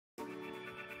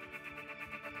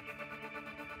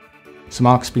So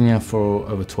Mark's been here for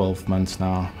over 12 months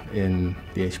now in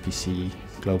the HPC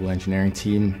Global Engineering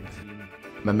team.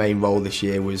 My main role this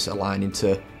year was aligning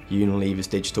to Unilever's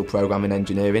digital programming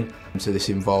engineering. So this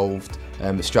involved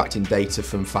extracting data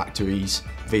from factories,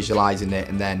 visualising it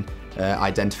and then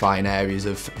identifying areas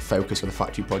of focus for the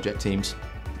factory project teams.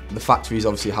 The factories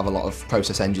obviously have a lot of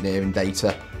process engineering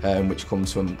data which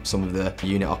comes from some of the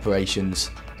unit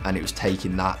operations, and it was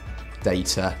taking that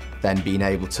data, then being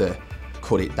able to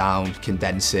cut it down,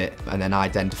 condense it, and then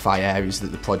identify areas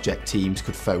that the project teams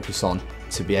could focus on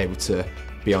to be able to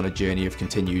be on a journey of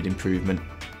continued improvement.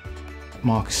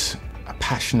 Mark's a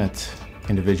passionate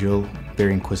individual,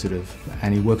 very inquisitive,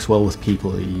 and he works well with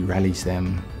people. He rallies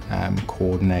them,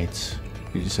 coordinates.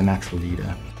 He's just a natural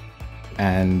leader,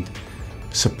 and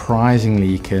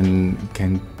surprisingly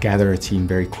can gather a team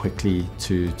very quickly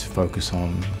to focus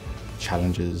on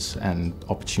challenges and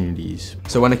opportunities.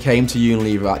 So when I came to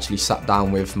Unilever, I actually sat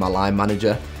down with my line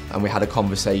manager and we had a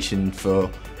conversation for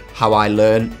how I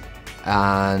learn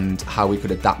and how we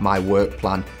could adapt my work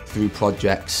plan through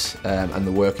projects and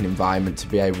the working environment to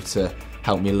be able to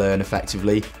help me learn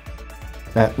effectively.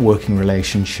 That working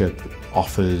relationship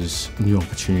offers new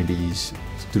opportunities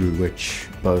through which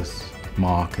both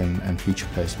Mark and future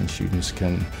placement students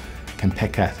can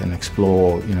pick at and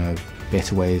explore,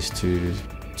 better ways to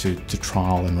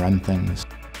trial and run things.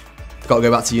 Got to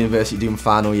go back to university, do my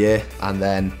final year, and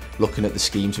then looking at the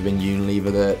schemes within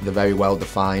Unilever, they're very well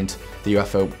defined. The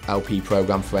UFLP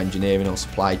programme for engineering or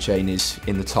supply chain is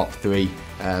in the top 3,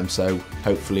 so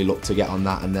hopefully look to get on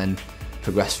that and then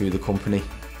progress through the company.